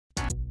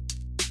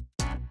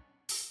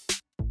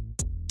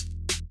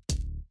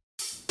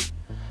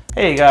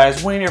Hey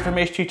guys, Wayne here from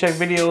H2 Tech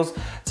Videos.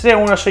 Today I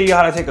want to show you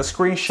how to take a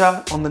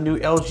screenshot on the new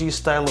LG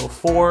Stylo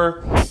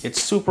 4. It's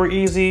super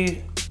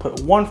easy. Put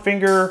one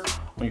finger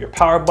on your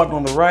power button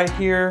on the right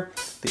here,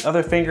 the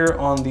other finger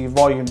on the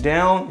volume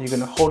down. You're going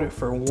to hold it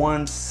for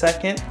 1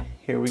 second.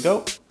 Here we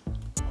go.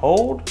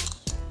 Hold.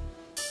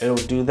 It'll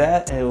do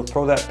that and it'll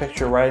throw that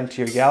picture right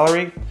into your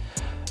gallery.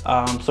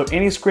 So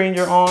any screen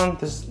you're on,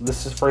 this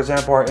is for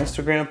example our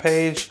Instagram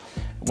page,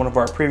 one of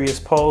our previous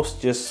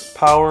posts, just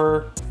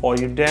power,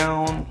 volume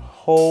down,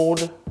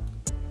 hold,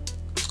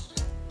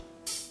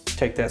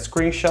 take that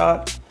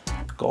screenshot,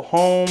 go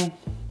home,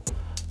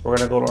 we're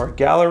gonna go to our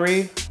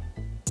gallery,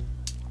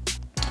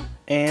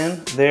 and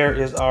there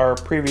is our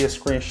previous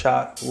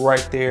screenshot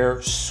right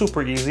there,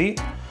 super easy,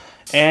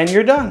 and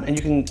you're done. And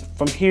you can,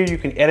 from here you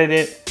can edit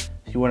it.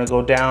 If you wanna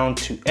go down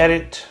to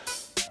edit,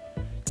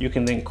 you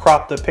can then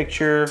crop the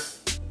picture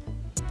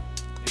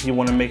if you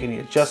want to make any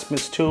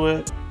adjustments to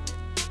it.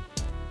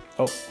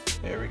 Oh,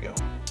 there we go.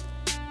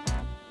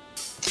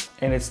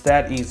 And it's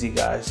that easy,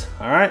 guys.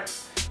 All right.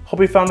 Hope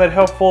you found that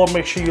helpful.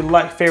 Make sure you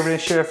like, favorite,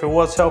 and share if it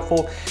was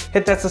helpful.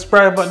 Hit that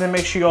subscribe button and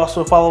make sure you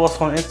also follow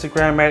us on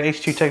Instagram at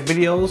H2 Tech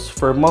Videos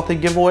for monthly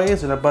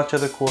giveaways and a bunch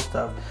of other cool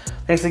stuff.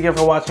 Thanks again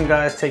for watching,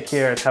 guys. Take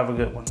care and have a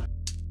good one.